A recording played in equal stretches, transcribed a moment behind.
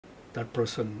that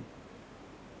person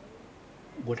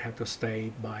would have to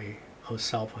stay by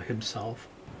herself or himself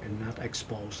and not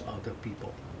expose other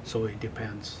people. So it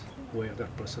depends where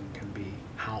that person can be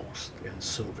housed and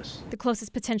serviced. The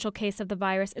closest potential case of the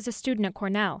virus is a student at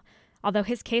Cornell. Although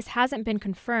his case hasn't been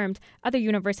confirmed, other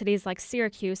universities like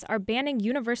Syracuse are banning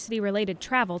university-related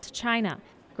travel to China.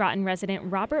 Groton resident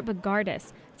Robert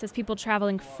Bagardis says people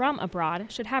traveling from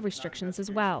abroad should have restrictions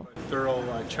as well. Thorough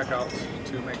checkouts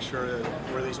to make sure that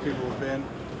where these people have been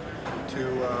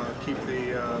to keep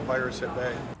the virus at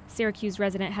bay. Syracuse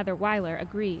resident Heather Weiler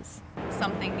agrees.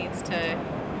 Something needs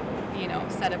to,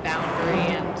 set a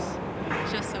boundary,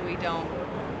 and just so we don't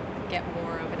get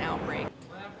more of an outbreak.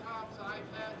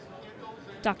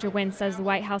 Dr. Nguyen says the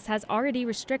White House has already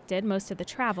restricted most of the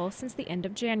travel since the end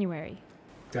of January.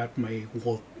 That may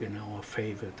work in our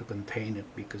favor to contain it,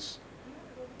 because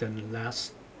then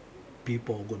less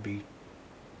people will be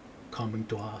coming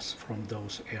to us from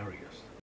those areas.